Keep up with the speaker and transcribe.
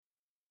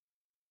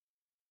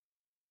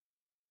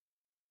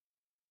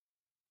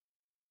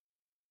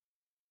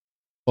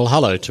Well,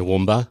 hello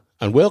Toowoomba,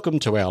 and welcome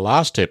to our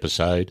last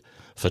episode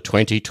for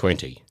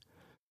 2020.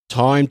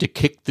 Time to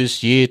kick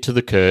this year to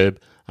the curb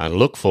and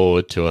look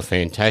forward to a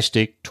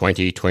fantastic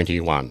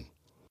 2021.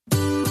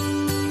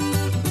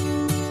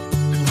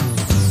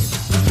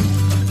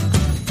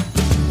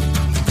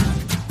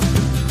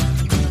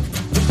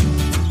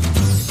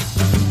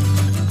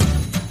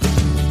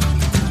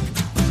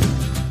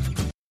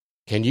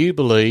 Can you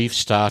believe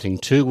starting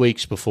 2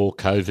 weeks before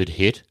COVID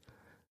hit,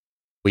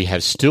 we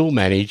have still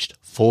managed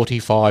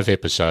 45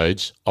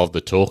 episodes of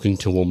the Talking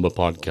Toowoomba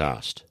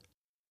podcast.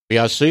 We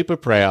are super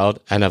proud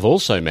and have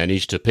also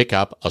managed to pick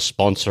up a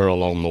sponsor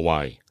along the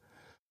way.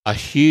 A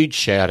huge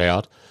shout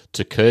out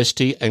to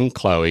Kirsty and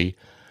Chloe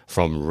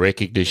from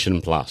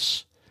Recognition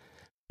Plus.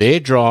 Their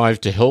drive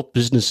to help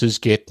businesses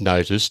get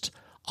noticed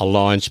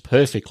aligns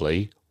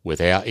perfectly with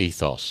our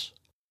ethos.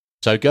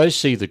 So go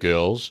see the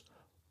girls,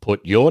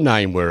 put your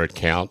name where it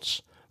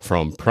counts.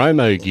 From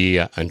promo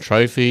gear and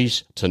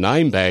trophies to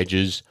name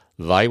badges,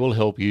 they will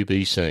help you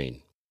be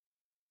seen.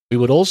 We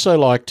would also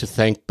like to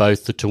thank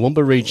both the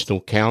Toowoomba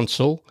Regional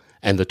Council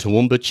and the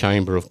Toowoomba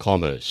Chamber of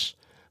Commerce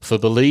for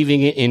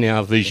believing in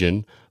our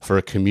vision for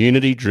a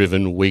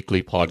community-driven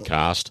weekly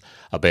podcast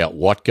about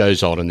what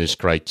goes on in this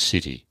great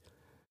city,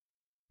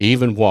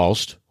 even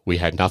whilst we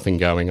had nothing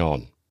going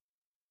on.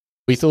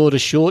 We thought a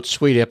short,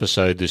 sweet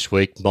episode this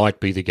week might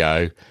be the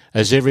go,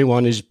 as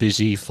everyone is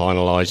busy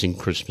finalising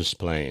Christmas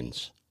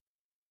plans.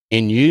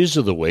 In news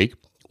of the week,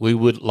 we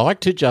would like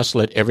to just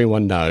let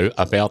everyone know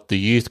about the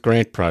Youth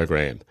Grant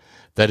Program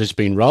that has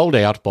been rolled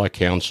out by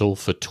Council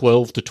for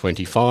 12 to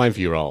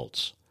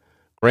 25-year-olds.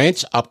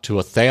 Grants up to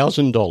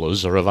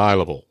 $1,000 are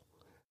available.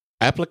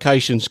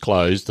 Applications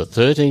close the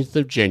 13th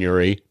of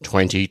January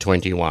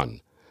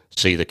 2021.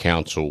 See the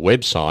Council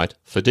website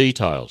for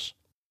details.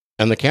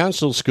 And the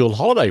Council School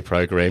Holiday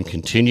Program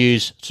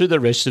continues to the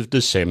rest of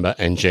December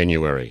and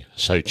January,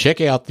 so check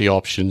out the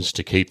options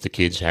to keep the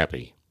kids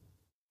happy.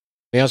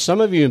 Now,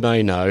 some of you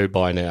may know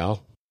by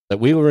now that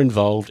we were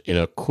involved in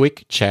a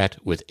quick chat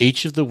with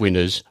each of the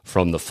winners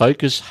from the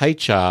Focus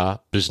HR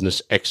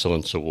Business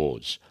Excellence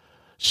Awards,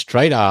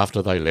 straight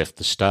after they left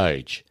the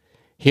stage.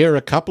 Here are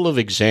a couple of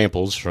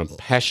examples from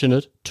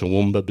passionate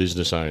Toowoomba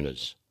business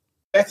owners.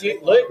 Matthew,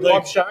 Luke,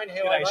 I'm Shane.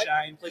 How are you?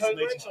 Shane. Pleased to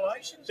meet you.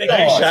 Congratulations. Thank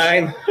you,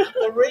 Shane.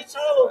 The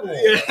Retail Award.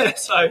 Yeah,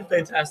 so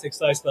fantastic,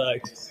 so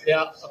stoked.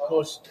 Now, of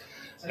course,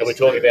 and we're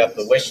talking about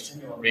the West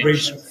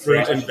Ridge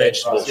Fruit and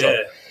Vegetables.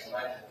 Yeah.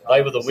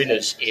 They were the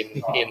winners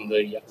in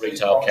the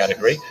retail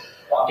category.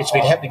 It's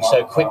been happening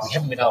so quick, we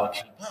haven't been able to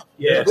keep up.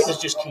 Yes. The winners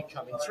just keep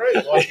coming through.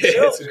 Like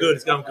It's good.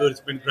 It's going good.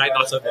 It's been a great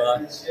night so far.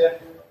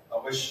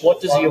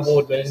 What does the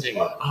award mean to you?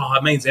 Oh,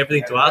 it means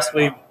everything to us.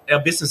 Our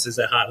business is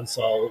our heart and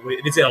soul.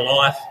 It's our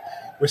life.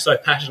 We're so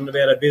passionate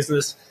about our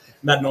business.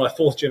 Matt and I are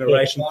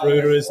fourth-generation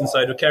fruiterers, and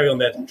so to carry on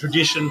that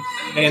tradition,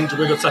 and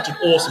we've got such an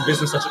awesome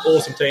business, such an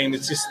awesome team.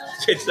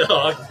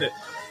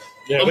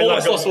 I'm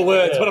almost lost for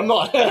words, but I'm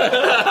not.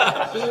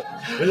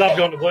 We love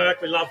going to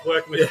work. We love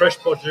working with fresh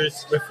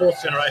produce. We're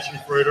fourth-generation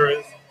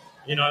fruiterers.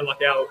 You know,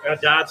 like our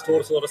dads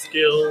taught us a lot of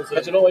skills.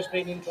 Has it always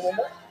been in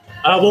Toowoomba?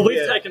 Well,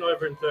 we've taken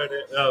over in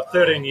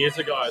 13 years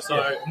ago,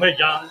 so we're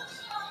young,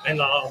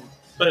 and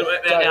but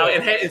our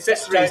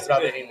ancestors... Don't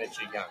rub it in that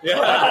you're young.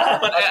 Yeah.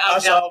 But our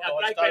Don't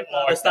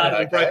great-grandfather like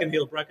started that,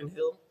 in Broken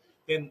Hill.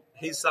 Then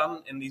his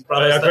son and his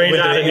brother... Our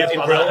granddad in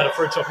had a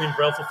fruit shop in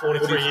Brell for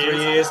 43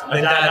 years.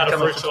 And Dad had a come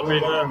fruit up shop to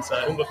in Toowoomba,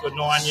 Toowoomba for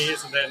 9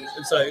 years, and then...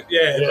 And so,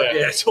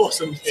 it's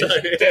awesome.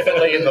 It's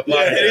definitely in the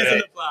blood. Yeah, it is in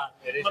the blood.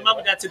 My mum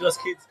and dad said to us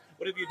kids,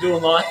 whatever you do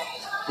in life,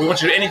 we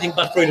want you to do anything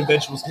but fruit and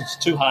vegetables because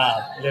it's too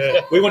hard.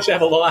 Yeah. We want you to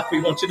have a life. We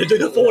want you to do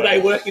the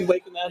 4-day working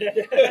week and that.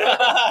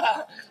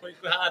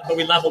 It's hard, but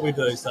we love what we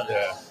do. So.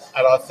 Yeah.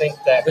 And I think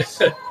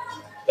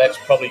that's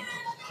probably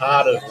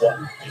part of what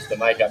is the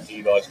make-up to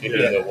you guys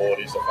giving an award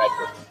is the fact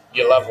that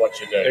you love what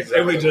you do.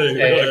 Exactly. We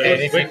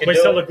do. We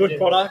sell a good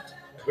product.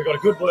 We've got a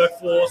good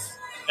workforce.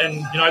 And,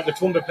 you know, the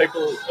Toowoomba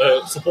people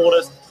support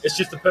us. It's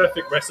just the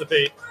perfect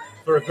recipe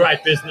for a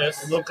great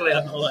business. Look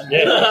out,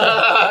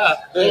 Yeah.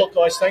 Well, look,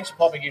 guys, thanks for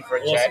popping in for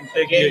a chat.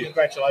 Thank Again, you.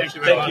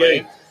 congratulations. Thank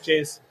you.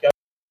 Cheers.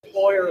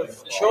 Employer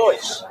of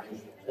choice.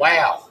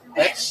 Wow,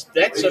 that's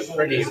a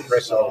pretty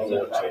impressive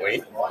award to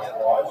win.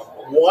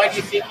 Why do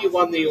you think you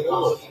won the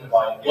award?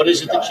 What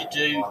is it that you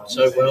do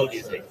so well, do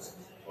you think?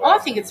 I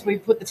think it's we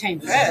put the team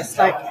first.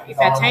 Like, if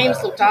our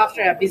team's looked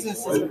after, our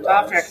business is looked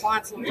after, our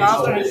clients are looked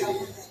after, and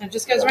it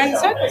just goes around in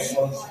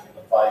circles.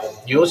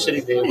 You're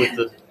sitting there with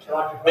the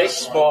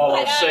best smile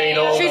I've seen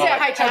all She's our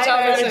night.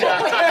 HR person.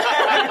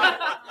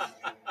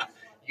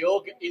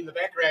 You're in the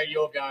background,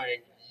 you're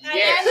going, I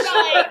yes.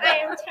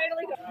 am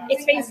totally.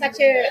 It's been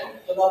such a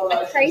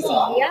crazy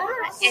year,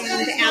 and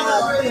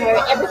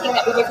everything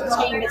that we do for the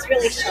team is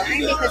really shown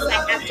because they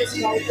have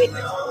just rolled with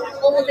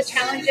all of the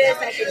challenges.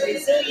 They've been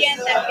resilient,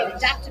 they've been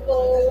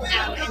adaptable,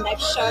 and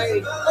they've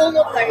showed all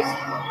of those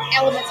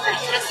elements of our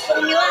task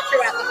formula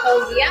throughout the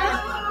whole year.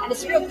 And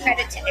it's a real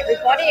credit to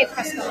everybody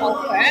across the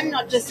whole firm,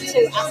 not just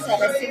to us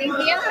that are sitting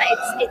here.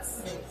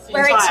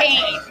 We're a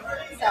team.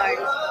 So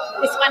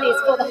this one is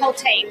for the whole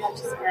team, not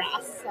just for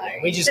us. So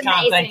We just it's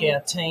can't thank amazing.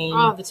 our team,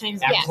 Oh, the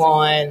team's our Yeah.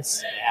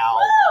 clients, our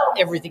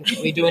everything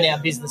we do in our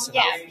business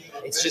enough.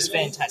 It's just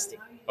fantastic.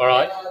 All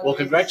right. Well,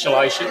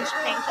 congratulations.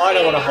 I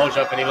don't want to hold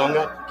you up any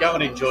longer. Go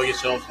and enjoy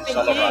yourselves and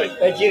celebrate.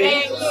 Thank you.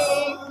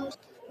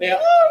 Now,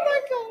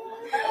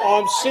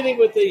 I'm sitting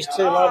with these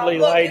two lovely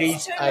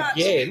ladies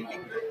again.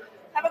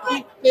 Have a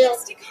good Now,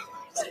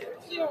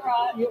 You're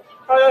right.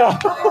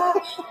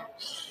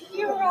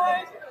 You're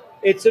right.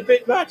 it's a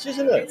bit much,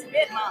 isn't It's it? a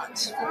bit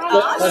much.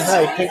 But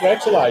hey,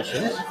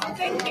 congratulations.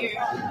 Thank you.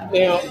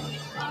 Now,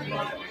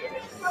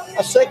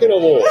 a second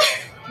award.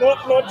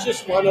 Not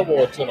just one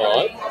award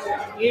tonight.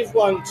 You've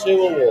won 2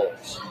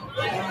 awards,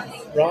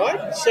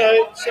 right?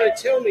 So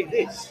tell me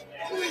this.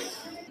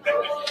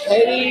 How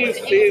do you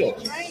feel?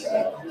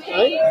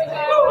 Hey?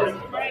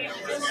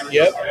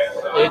 Yep.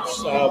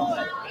 It's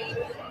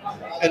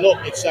and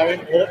look, it's so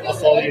important to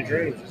follow your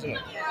dreams, isn't it?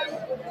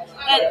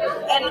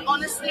 And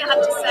honestly, I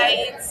have to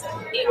say it's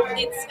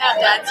our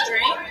dad's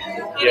dream.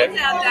 It is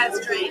our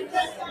dad's dream.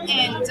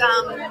 And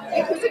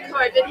because of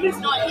COVID, he's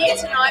not here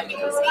tonight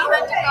because he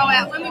had to go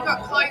out. When we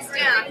got closed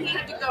down, he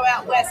had to go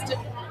out west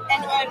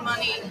and earn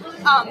money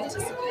to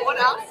support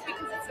us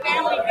because it's a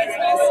family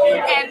business.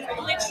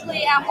 And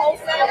literally our whole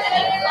family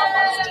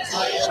was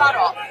just shut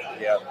off.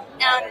 Yeah.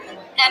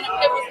 And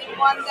it was in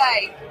one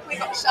day. We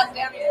got shut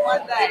down in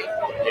one day.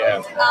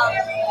 Yeah.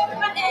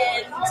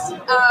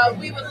 And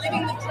we were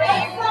living the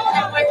dream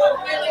and working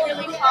really,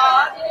 really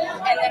hard,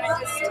 and then it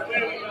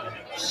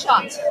just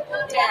shut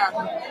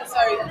down. So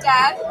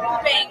Dad,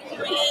 being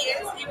who he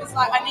is, he was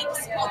like, I need to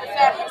support the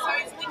family. So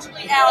he's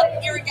literally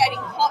out irrigating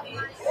cotton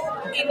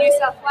in New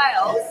South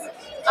Wales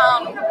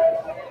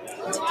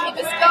to keep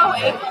us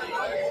going.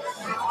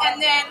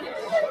 And then,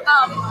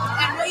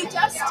 and we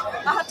just,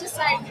 I have to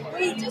say,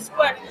 we just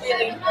work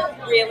really,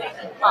 really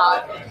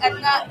hard. And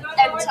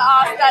to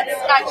us, that's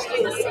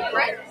actually the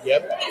secret.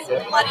 Yep. Is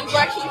bloody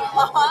working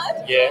hard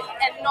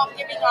and not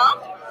giving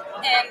up.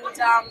 And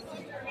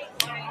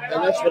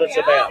And that's what it's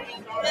about. here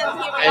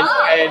we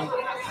are. And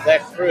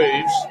that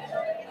proves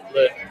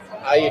that,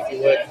 A, if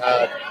you work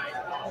hard,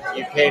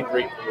 you can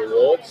reap the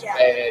rewards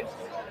and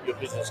your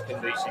business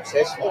can be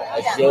successful,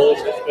 as yours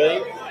has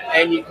been,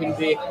 and you can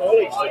be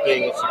acknowledged for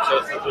being a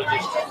successful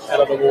business at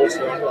an awards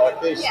night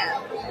like this. Yeah.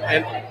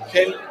 And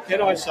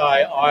can I say,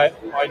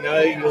 I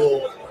know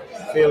you're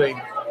feeling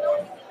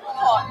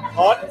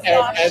hot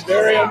and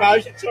very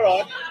emotional. It's all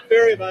right,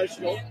 very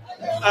emotional.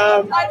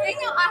 I think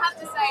I have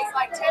to say, it's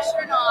like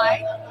Tesha and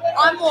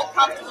I'm more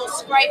comfortable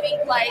scraping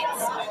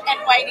plates and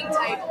waiting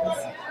tables.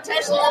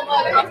 Tesha's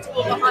more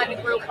comfortable behind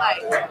a grill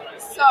plate.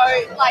 So,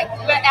 like,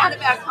 we're out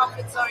of our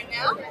comfort zone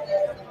now.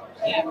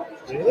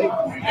 Really?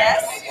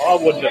 Yes. I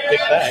wouldn't have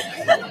picked that.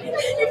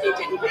 If you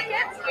didn't pick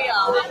it, we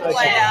are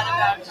way out of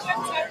our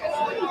comfort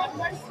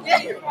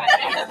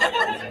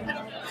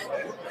zone.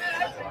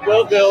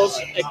 Well, girls,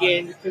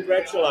 again,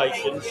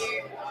 congratulations.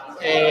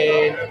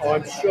 And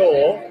I'm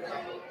sure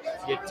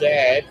your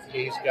dad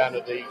is going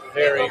to be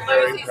very, He'll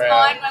very lose his proud.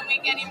 mind when we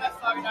get him a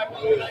photo.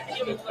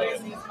 He will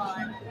lose his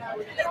mind.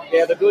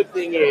 Now, the good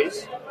thing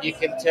is, you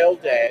can tell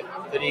Dad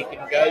that he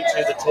can go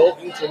to the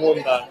Talking to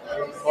Woomba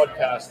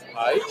podcast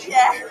page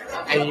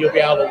Yeah. and you'll be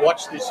able to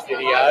watch this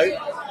video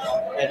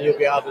and you'll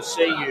be able to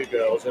see you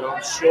girls. And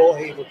I'm sure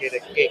he will get a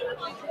kick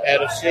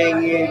out of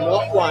seeing you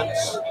not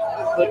once,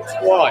 but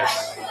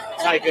twice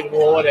take an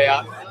award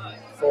out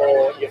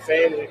for your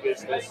family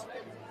business,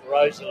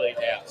 Rosalie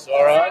House.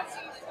 All right?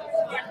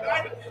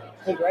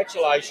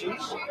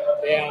 Congratulations.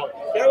 Now,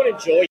 go and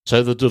enjoy.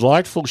 So the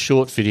delightful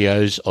short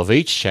videos of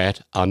each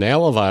chat are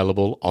now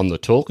available on the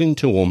Talking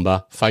to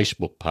Woomba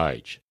Facebook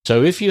page.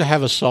 So if you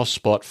have a soft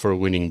spot for a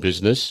winning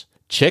business,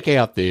 check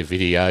out their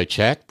video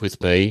chat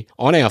with me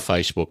on our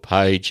Facebook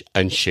page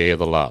and share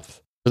the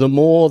love. For the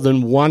more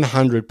than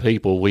 100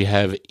 people we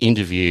have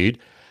interviewed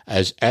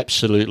as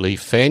absolutely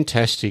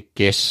fantastic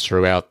guests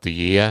throughout the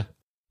year,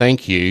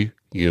 thank you.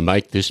 You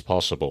make this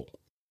possible.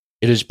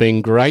 It has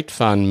been great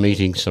fun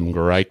meeting some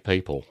great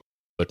people,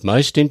 but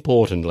most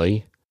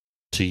importantly,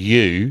 to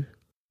you,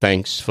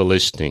 thanks for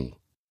listening.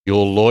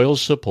 Your loyal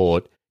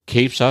support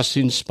keeps us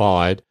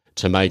inspired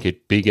to make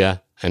it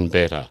bigger and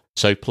better.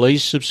 So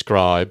please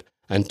subscribe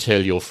and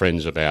tell your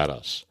friends about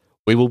us.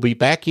 We will be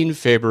back in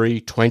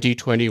February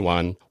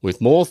 2021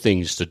 with more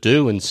things to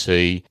do and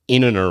see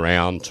in and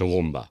around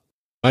Toowoomba.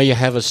 May you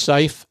have a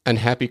safe and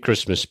happy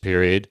Christmas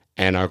period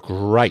and a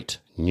great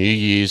New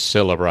Year's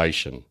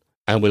celebration.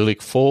 And we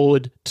look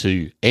forward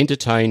to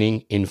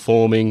entertaining,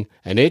 informing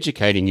and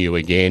educating you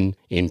again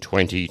in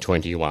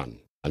 2021.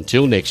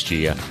 Until next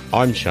year,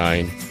 I'm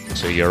Shane.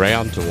 See you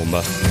around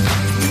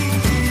Toowoomba.